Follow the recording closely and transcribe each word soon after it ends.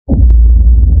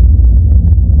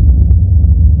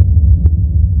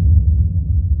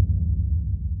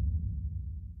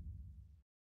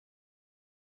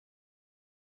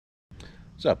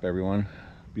What's up, everyone?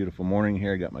 Beautiful morning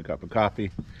here. I got my cup of coffee,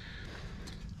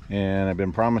 and I've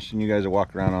been promising you guys a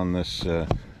walk around on this the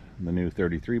new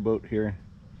 33 boat here,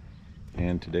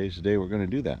 and today's the day we're going to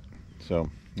do that. So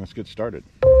let's get started.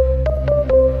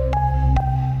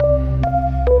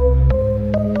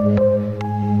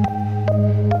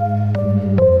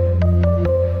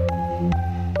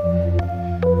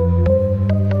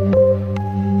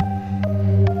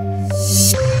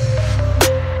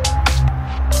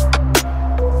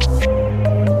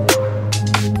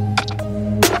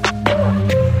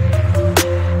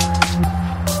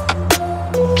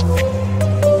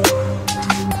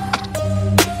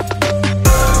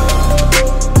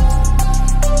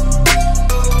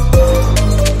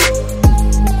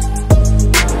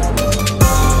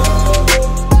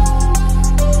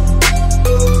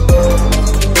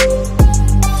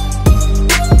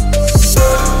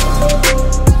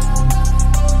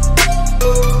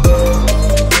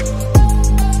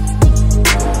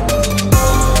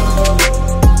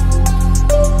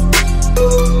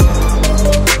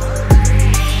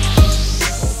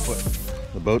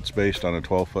 Boat's based on a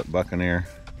 12-foot Buccaneer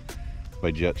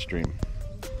by Jetsteam.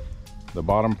 The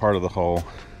bottom part of the hull,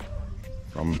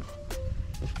 from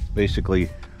basically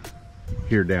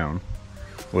here down,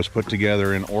 was put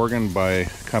together in Oregon by a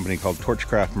company called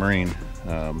Torchcraft Marine.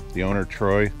 The owner,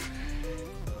 Troy,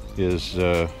 is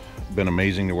been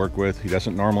amazing to work with. He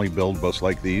doesn't normally build boats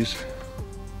like these,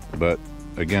 but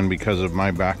again, because of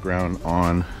my background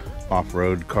on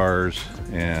off-road cars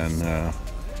and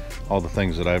all the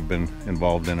things that I've been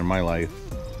involved in my life,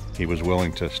 he was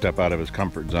willing to step out of his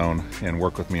comfort zone and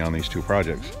work with me on these two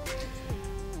projects.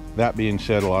 That being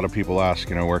said, a lot of people ask,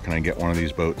 where can I get one of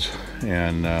these boats?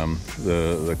 And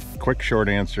the quick short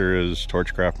answer is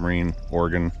Torchcraft Marine,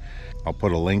 Oregon. I'll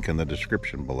put a link in the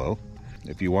description below.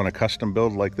 If you want a custom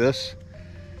build like this,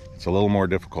 it's a little more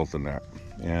difficult than that.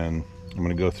 And I'm going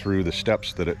to go through the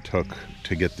steps that it took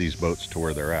to get these boats to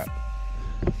where they're at.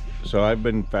 So I've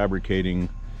been fabricating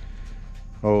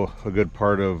a good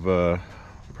part of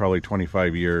probably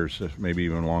 25 years, maybe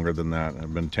even longer than that.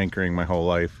 I've been tinkering my whole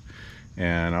life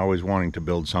and always wanting to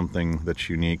build something that's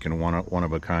unique and one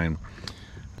of a kind.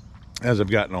 As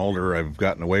I've gotten older, I've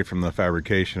gotten away from the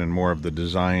fabrication and more of the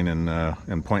design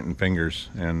and pointing fingers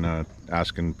and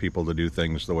asking people to do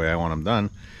things the way I want them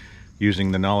done,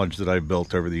 using the knowledge that I've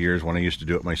built over the years when I used to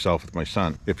do it myself with my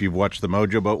son. If you've watched the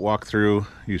Mojo boat walkthrough,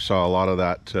 you saw a lot of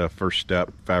that first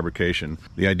step fabrication.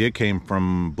 The idea came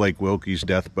from Blake Wilkie's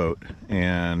Death Boat,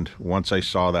 and once I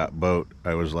saw that boat,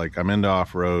 I was like, I'm into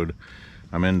off-road,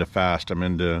 I'm into fast, I'm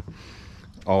into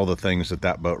all the things that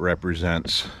that boat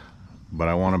represents, but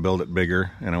I want to build it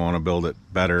bigger and I want to build it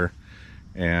better.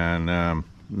 And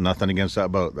nothing against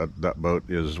that boat. That boat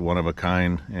is one of a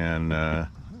kind and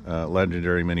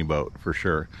legendary mini boat for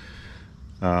sure.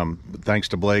 But thanks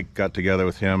to Blake, got together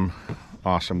with him,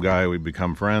 awesome guy. We've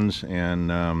become friends,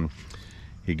 and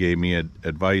he gave me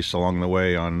advice along the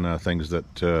way on things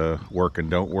that work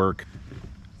and don't work.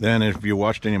 Then if you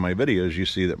watched any of my videos, you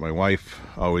see that my wife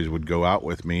always would go out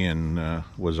with me and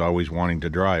was always wanting to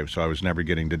drive, so I was never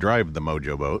getting to drive the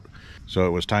Mojo boat. So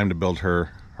it was time to build her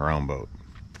own boat.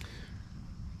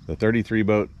 The 33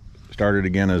 boat started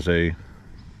again as a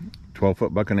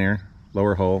 12-foot Buccaneer,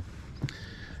 lower hull.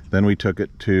 Then we took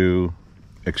it to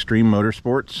Extreme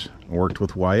Motorsports, worked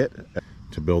with Wyatt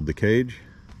to build the cage.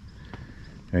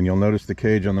 And you'll notice the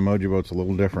cage on the Mojo boat's a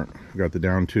little different. We've got the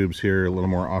down tubes here, a little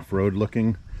more off-road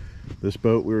looking. This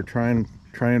boat, we were trying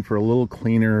for a little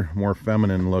cleaner, more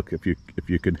feminine look, if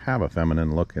you could have a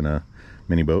feminine look in a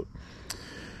mini boat.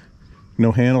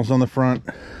 No handles on the front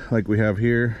like we have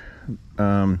here.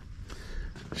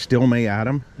 Still may add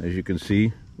them, as you can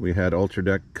see. We had Ultra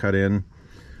Deck cut in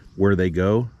where they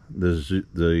go.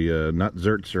 The nut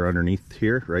zerts are underneath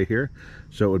here, right here.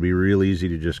 So it would be real easy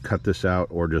to just cut this out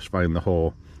or just find the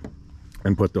hole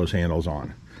and put those handles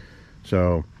on.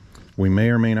 So we may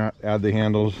or may not add the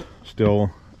handles, still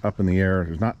up in the air.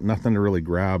 There's nothing to really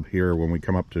grab here when we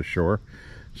come up to shore.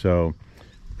 So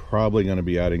probably going to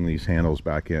be adding these handles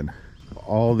back in.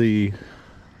 All the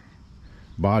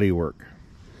body work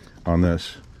on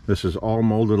this is all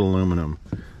molded aluminum,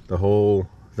 the whole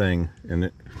thing.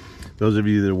 And those of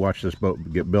you that watch this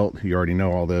boat get built, you already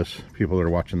know all this. People that are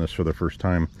watching this for the first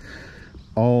time,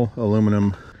 all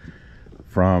aluminum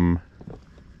from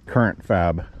Current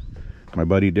Fab. My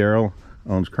buddy Daryl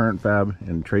owns Current Fab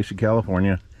in Tracy,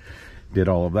 California, did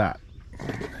all of that.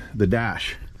 The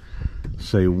dash,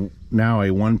 say now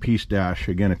a one-piece dash.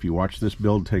 Again, if you watch this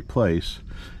build take place,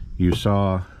 you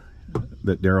saw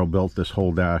that Daryl built this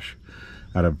whole dash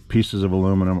out of pieces of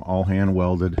aluminum, all hand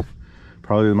welded.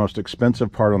 Probably the most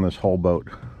expensive part on this whole boat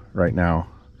right now,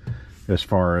 as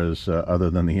far as other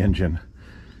than the engine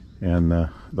and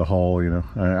the hull. You know,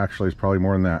 actually it's probably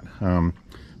more than that.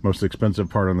 Most expensive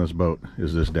part on this boat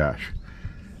is this dash,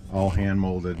 all hand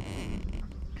molded.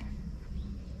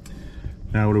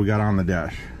 Now what do we got on the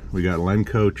dash? We got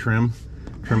Lenco trim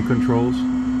controls,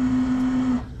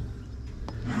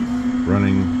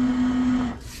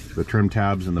 running the trim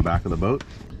tabs in the back of the boat.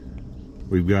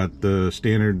 We've got the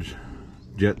standard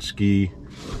jet ski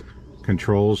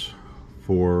controls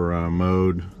for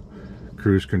mode,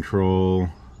 cruise control,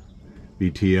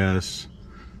 BTS,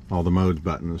 all the modes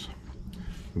buttons.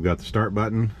 We've got the start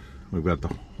button, we've got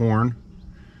the horn,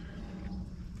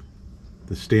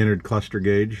 the standard cluster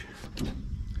gauge.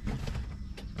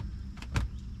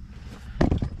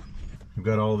 We've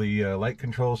got all the light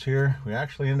controls here. We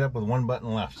actually end up with one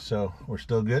button left, so we're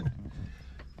still good.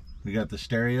 We got the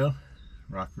stereo,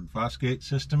 Rockford Fosgate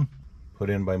system,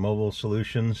 put in by Mobile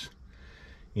Solutions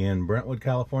in Brentwood,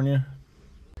 California.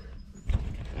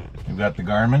 We've got the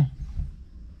Garmin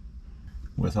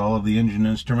with all of the engine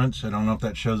instruments. I don't know if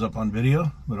that shows up on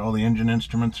video, but all the engine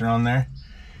instruments are on there.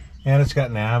 And it's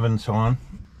got nav and so on.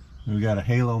 We got a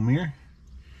halo mirror,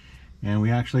 and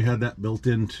we actually had that built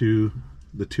into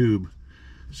the tube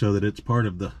so that it's part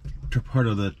of the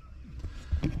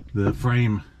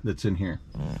frame that's in here.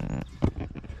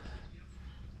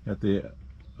 Got the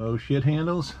oh shit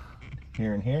handles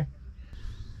here and here.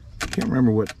 I can't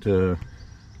remember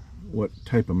what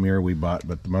type of mirror we bought,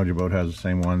 but the Mojo Boat has the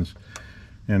same ones.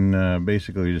 And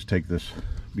basically you just take this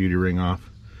beauty ring off,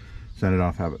 send it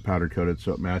off, have it powder coated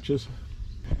so it matches.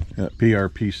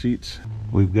 PRP seats.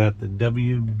 We've got the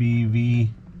WBV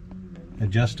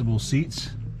adjustable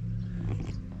seats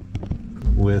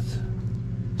with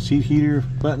seat heater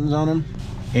buttons on them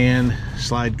and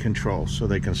slide control so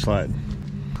they can slide.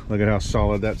 Look at how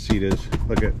solid that seat is.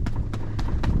 Look at,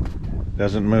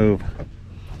 doesn't move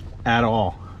at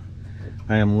all.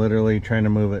 I am literally trying to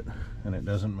move it and it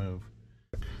doesn't move.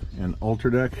 And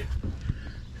Ultra Deck,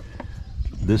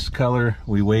 this color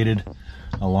we waited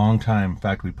a long time. In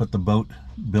fact, we put the boat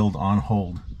build on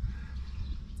hold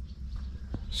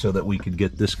so that we could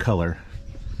get this color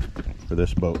for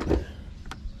this boat.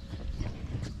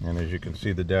 And as you can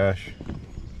see, the dash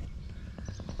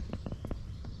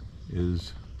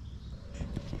is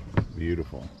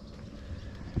beautiful.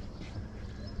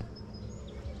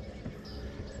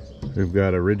 We've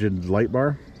got a rigid light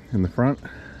bar in the front.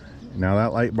 Now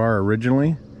that light bar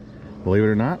originally, believe it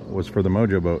or not, was for the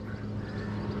Mojo Boat.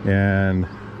 And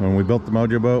when we built the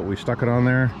Mojo Boat, we stuck it on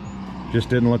there. Just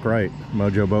didn't look right.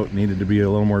 Mojo Boat needed to be a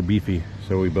little more beefy,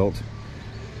 so we built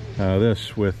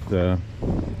this with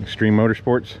Extreme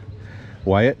Motorsports.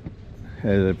 Wyatt,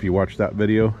 if you watched that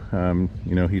video,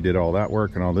 you know he did all that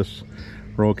work and all this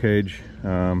roll cage.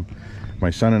 My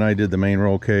son and I did the main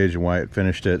roll cage, and Wyatt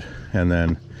finished it. And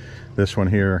then this one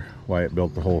here, Wyatt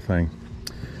built the whole thing.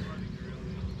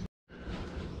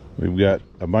 We've got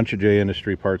a bunch of J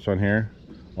Industry parts on here.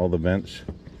 All the vents,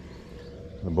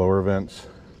 the blower vents.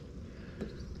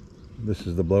 This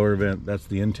is the blower vent. That's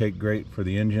the intake grate for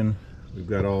the engine. We've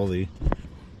got all the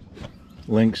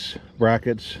links,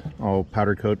 brackets, all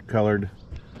powder coat colored.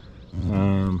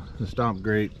 The stomp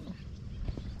grate,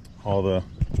 all the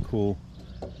cool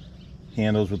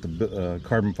handles with the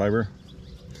carbon fiber.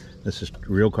 This is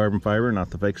real carbon fiber,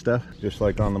 not the fake stuff. Just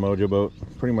like on the Mojo Boat,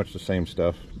 pretty much the same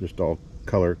stuff, just all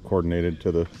color coordinated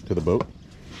to the boat.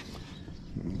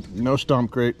 No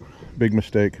stomp grate, big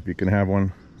mistake. If you can have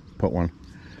one, put one.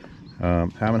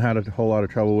 Haven't had a whole lot of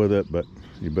trouble with it, but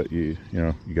you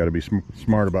know, you got to be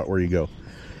smart about where you go.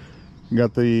 You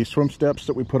got the swim steps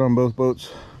that we put on both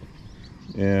boats,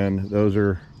 and those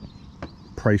are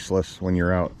priceless when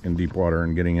you're out in deep water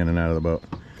and getting in and out of the boat.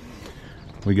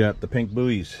 We got the pink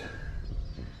buoys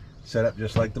set up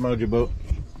just like the Mojo Boat.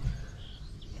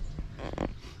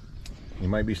 You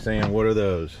might be saying, what are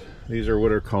those? These are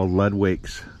what are called lead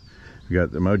wakes. We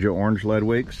got the Mojo orange lead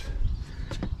wakes,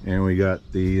 and we got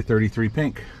the 33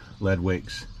 pink lead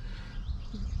wakes.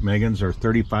 Megan's are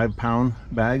 35-pound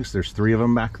bags. There's 3 of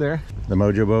them back there. The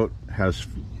Mojo Boat has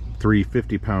 3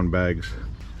 50-pound bags.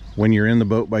 When you're in the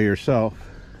boat by yourself,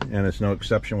 and it's no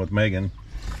exception with Megan,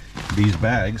 these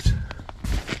bags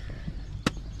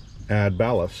add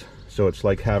ballast. So it's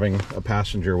like having a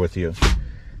passenger with you.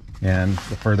 And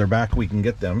the further back we can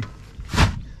get them,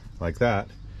 like that,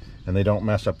 and they don't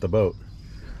mess up the boat.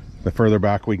 The further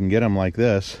back we can get them like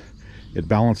this, it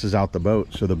balances out the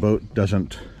boat, so the boat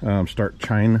doesn't start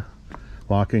chine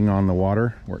locking on the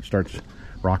water, where it starts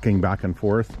rocking back and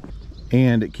forth.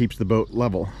 And it keeps the boat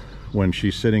level when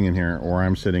she's sitting in here or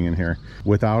I'm sitting in here.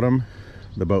 Without them,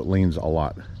 the boat leans a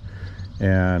lot.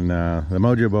 And the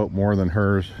Mojo boat more than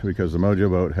hers, because the Mojo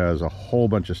boat has a whole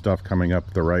bunch of stuff coming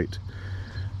up the right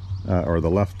or the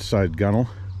left side gunnel,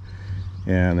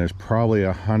 and there's probably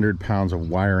 100 pounds of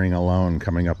wiring alone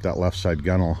coming up that left side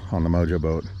gunnel on the Mojo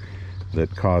boat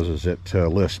that causes it to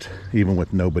list even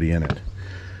with nobody in it.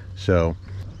 So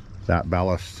that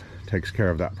ballast takes care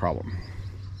of that problem.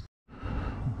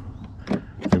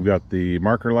 We've got the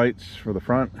marker lights for the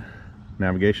front,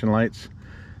 navigation lights.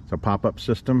 It's a pop-up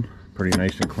system, pretty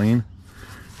nice and clean,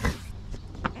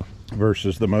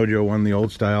 versus the Mojo one, the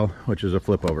old style, which is a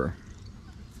flip over.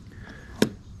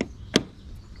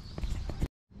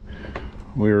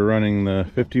 We were running the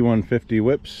 5150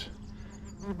 whips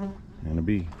and a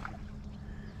bee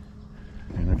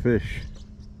and a fish.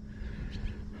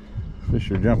 Fish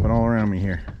are jumping all around me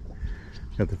here.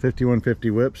 Got the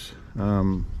 5150 whips,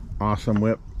 awesome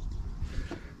whip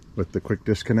with the quick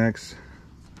disconnects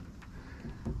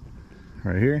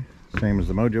right here, same as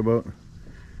the Mojo boat,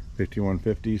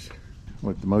 5150s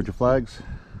with the Mojo flags.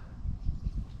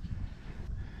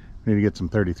 Need to get some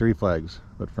 33 flags,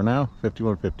 but for now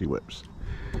 5150 whips.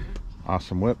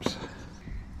 Awesome whips.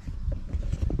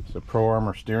 It's a Pro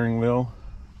Armor steering wheel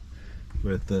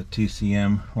with the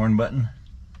TCM horn button.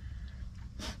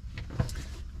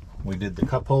 We did the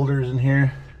cup holders in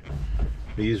here.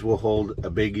 These will hold a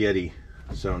big Yeti,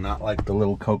 so not like the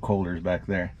little Coke holders back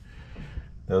there.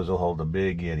 Those will hold a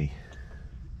big Yeti.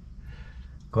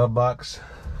 Glove box,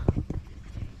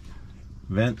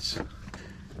 vents.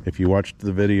 If you watched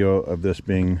the video of this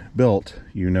being built,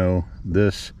 you know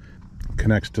this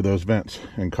connects to those vents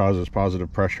and causes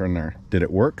positive pressure in there. Did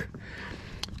it work?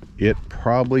 It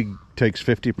probably takes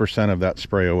 50% of that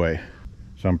spray away.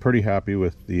 So I'm pretty happy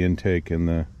with the intake and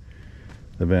the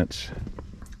vents.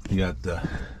 You got the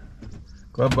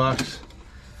glove box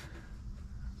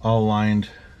all lined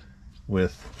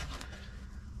with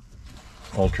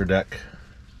Ultra Deck,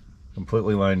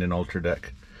 completely lined in Ultra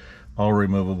Deck, all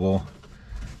removable.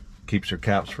 Keeps your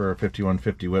caps for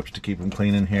 5150 whips to keep them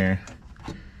clean in here.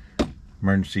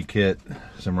 Emergency kit,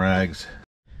 some rags,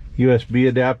 USB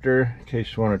adapter in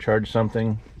case you want to charge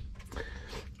something.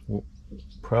 We're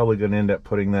probably going to end up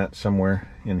putting that somewhere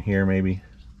in here, maybe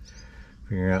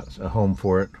figure out a home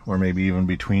for it, or maybe even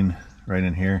between right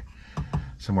in here,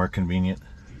 somewhere convenient.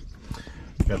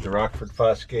 Got the Rockford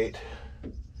Fosgate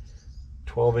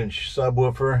 12-inch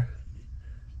subwoofer,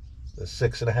 the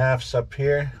 6.5s up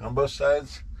here on both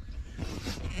sides.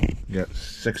 You got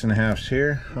 6.5s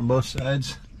here on both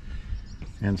sides,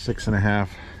 and 6.5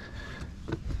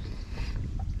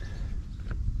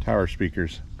 tower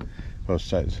speakers both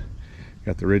sides.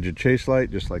 Got the rigid chase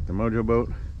light just like the Mojo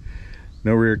boat.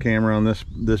 No rear camera on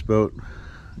this boat.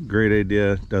 Great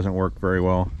idea, doesn't work very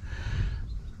well.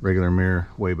 Regular mirror,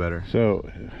 way better. So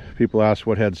people ask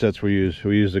what headsets we use.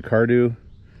 We use the Cardu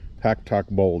Pack-Talk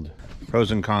Bold.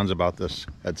 Pros and cons about this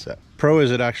headset. Pro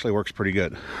is it actually works pretty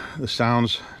good. The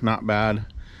sound's not bad,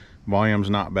 volume's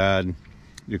not bad.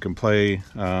 You can play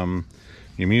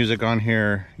your music on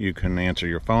here, you can answer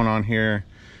your phone on here.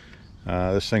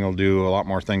 This thing will do a lot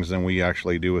more things than we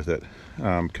actually do with it.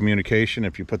 Communication,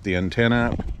 if you put the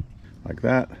antenna up like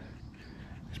that,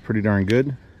 it's pretty darn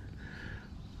good.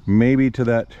 Maybe to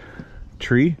that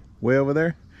tree way over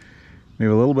there,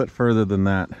 maybe a little bit further than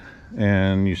that,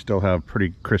 and you still have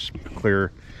pretty crisp,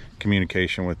 clear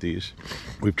communication with these.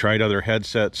 We've tried other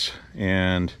headsets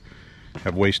and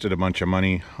have wasted a bunch of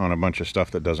money on a bunch of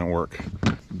stuff that doesn't work.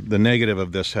 The negative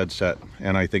of this headset,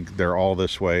 and I think they're all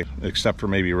this way except for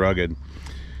maybe Rugged,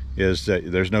 is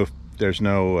that there's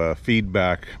no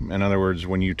feedback. In other words,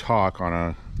 when you talk on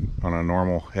a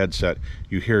normal headset,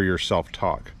 you hear yourself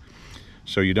talk,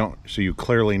 so you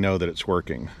clearly know that it's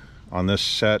working. On this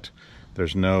set,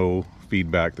 there's no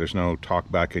feedback, there's no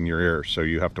talk back in your ear, so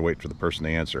you have to wait for the person to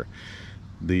answer.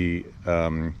 The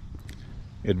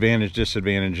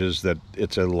disadvantage is that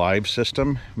it's a live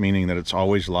system, meaning that it's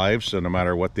always live, so no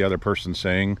matter what the other person's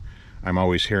saying, I'm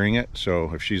always hearing it.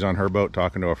 So if she's on her boat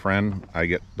talking to a friend, I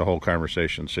get the whole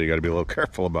conversation, so you got to be a little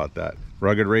careful about that.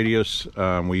 Rugged radios,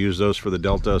 we use those for the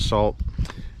Delta Assault,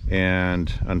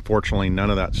 and unfortunately none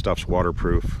of that stuff's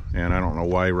waterproof, and I don't know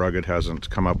why Rugged hasn't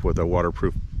come up with a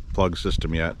waterproof plug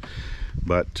system yet,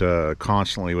 but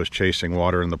constantly was chasing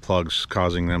water in the plugs,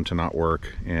 causing them to not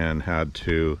work, and had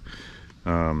to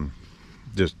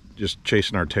just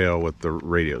chasing our tail with the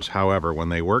radios. However, when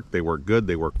they work good.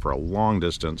 They work for a long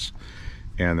distance,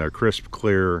 and they're crisp,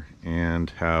 clear, and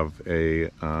have a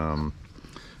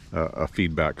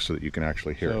feedback so that you can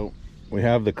actually hear. So we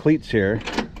have the cleats here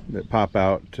that pop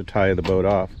out to tie the boat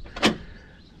off,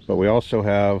 but we also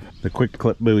have the quick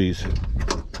clip buoys,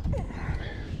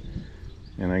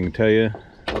 and I can tell you,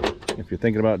 if you're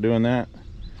thinking about doing that,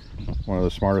 one of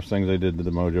the smartest things I did to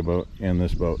the Mojo boat and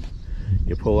this boat.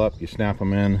 You pull up, you snap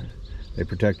them in, they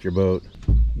protect your boat.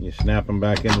 You snap them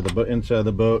back into the inside of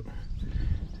the boat,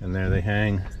 and there they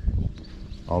hang.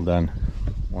 All done.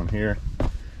 One here,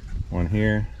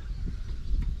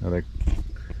 another.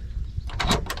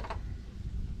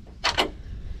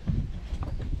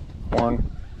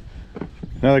 One.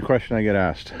 Another question I get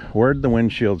asked, where'd the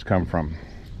windshields come from?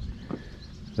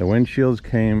 The windshields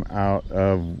came out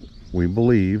of, we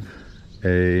believe,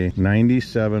 a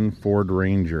 97 Ford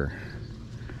Ranger.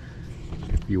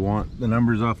 If you want the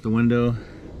numbers off the window,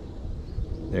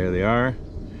 there they are.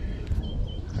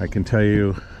 I can tell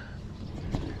you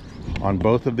on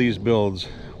both of these builds,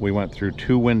 we went through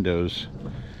 2 windows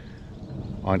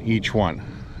on each one.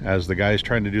 As the guy's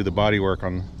trying to do the body work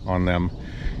on them,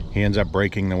 he ends up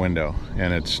breaking the window,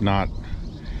 and it's not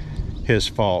his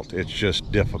fault, it's just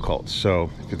difficult.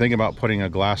 So if you're thinking about putting a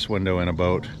glass window in a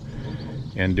boat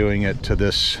and doing it to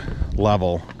this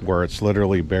level where it's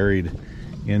literally buried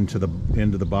into the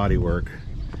bodywork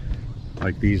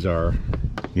like these are,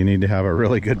 you need to have a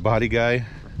really good body guy,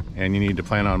 and you need to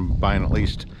plan on buying at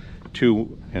least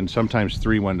 2 and sometimes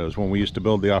 3 windows. When we used to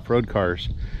build the off-road cars,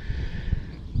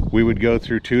 we would go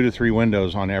through 2 to 3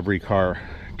 windows on every car,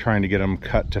 trying to get them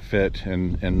cut to fit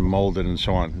and molded and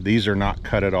so on. These are not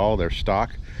cut at all, they're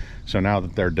stock. So now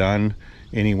that they're done,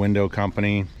 any window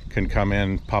company can come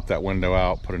in, pop that window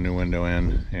out, put a new window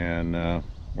in, and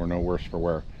we're no worse for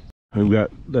wear. We've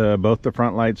got both the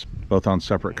front lights, both on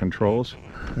separate controls.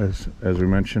 As we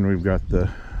mentioned, we've got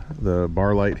the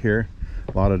bar light here.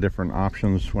 A lot of different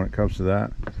options when it comes to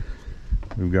that.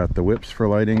 We've got the whips for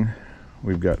lighting.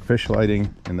 We've got fish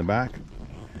lighting in the back.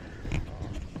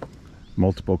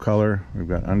 Multiple color. We've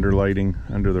got under lighting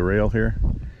under the rail here.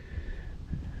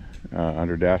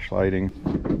 Under dash lighting.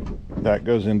 That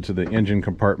goes into the engine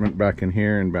compartment back in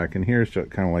here and back in here, so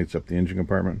it kind of lights up the engine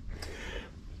compartment.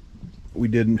 We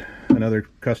did another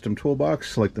custom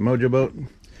toolbox like the Mojo boat.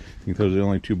 I think those are the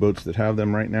only 2 boats that have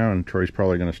them right now, and Troy's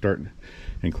probably going to start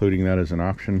including that as an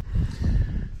option.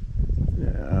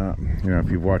 You know,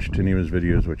 if you've watched any of his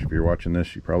videos, which if you're watching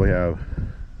this, you probably have,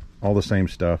 all the same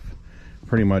stuff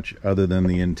pretty much, other than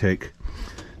the intake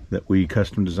that we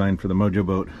custom designed for the Mojo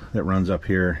boat that runs up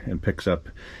here and picks up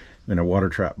in a water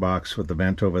trap box with the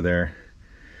vent over there.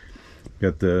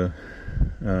 Got the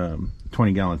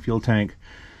 20-gallon fuel tank,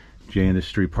 J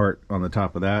Industry part on the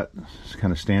top of that. It's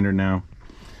kind of standard now.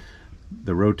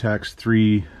 The Rotax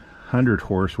 300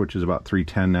 horse, which is about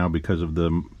 310 now because of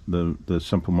the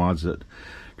simple mods that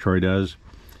Troy does,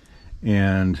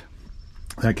 and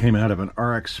that came out of an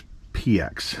RX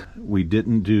PX. We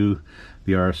didn't do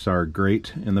the RSR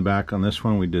grate in the back on this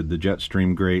one. We did the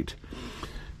Jetstream grate.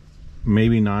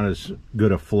 Maybe not as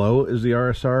good a flow as the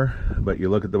RSR, but you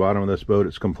look at the bottom of this boat,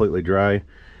 it's completely dry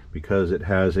because it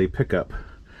has a pickup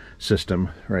system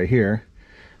right here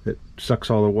that sucks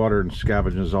all the water and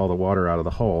scavenges all the water out of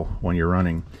the hull when you're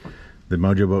running. The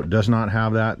Mojo boat does not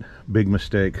have that. Big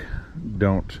mistake.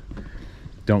 Don't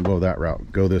go that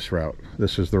route. Go this route.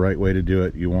 This is the right way to do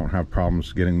it. You won't have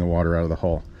problems getting the water out of the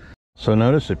hull. So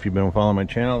notice, if you've been following my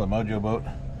channel, the Mojo boat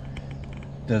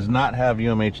does not have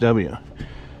UMHW.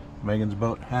 Megan's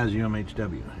boat has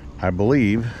UMHW. I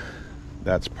believe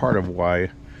that's part of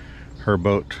why her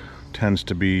boat tends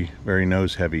to be very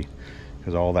nose heavy,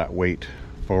 because all that weight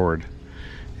forward.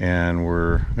 And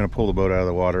we're going to pull the boat out of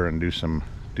the water and do some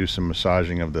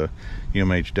massaging of the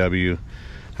UMHW.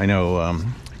 I know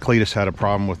Cletus had a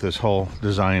problem with this whole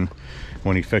design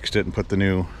when he fixed it and put the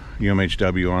new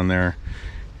UMHW on there,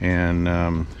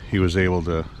 and he was able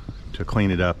to clean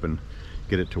it up and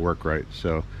get it to work right.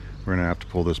 So we're gonna have to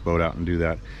pull this boat out and do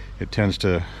that. It tends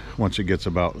to, once it gets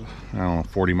about, I don't know,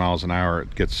 40 miles an hour,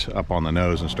 it gets up on the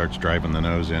nose and starts driving the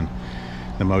nose in.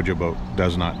 The Mojo boat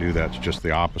does not do that. It's just the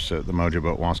opposite. The Mojo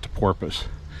boat wants to porpoise.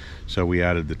 So we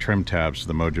added the trim tabs to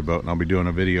the Mojo boat, and I'll be doing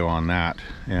a video on that,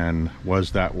 and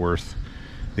was that worth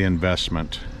the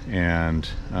investment, and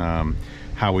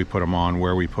how we put them on,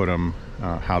 where we put them,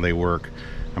 how they work.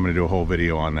 I'm going to do a whole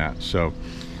video on that. So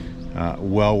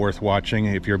well worth watching.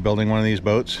 If you're building one of these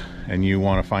boats and you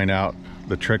want to find out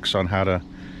the tricks on how to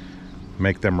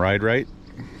make them ride right,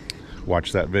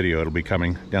 watch that video. It'll be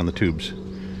coming down the tubes,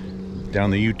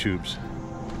 down the YouTubes.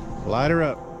 Light her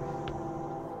up.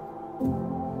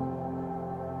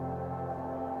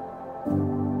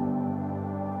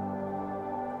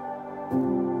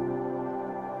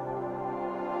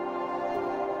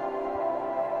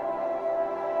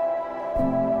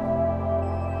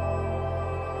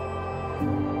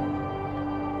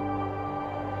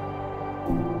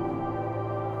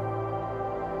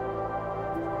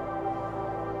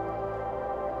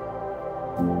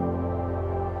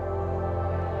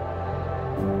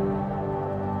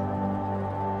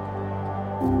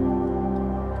 you.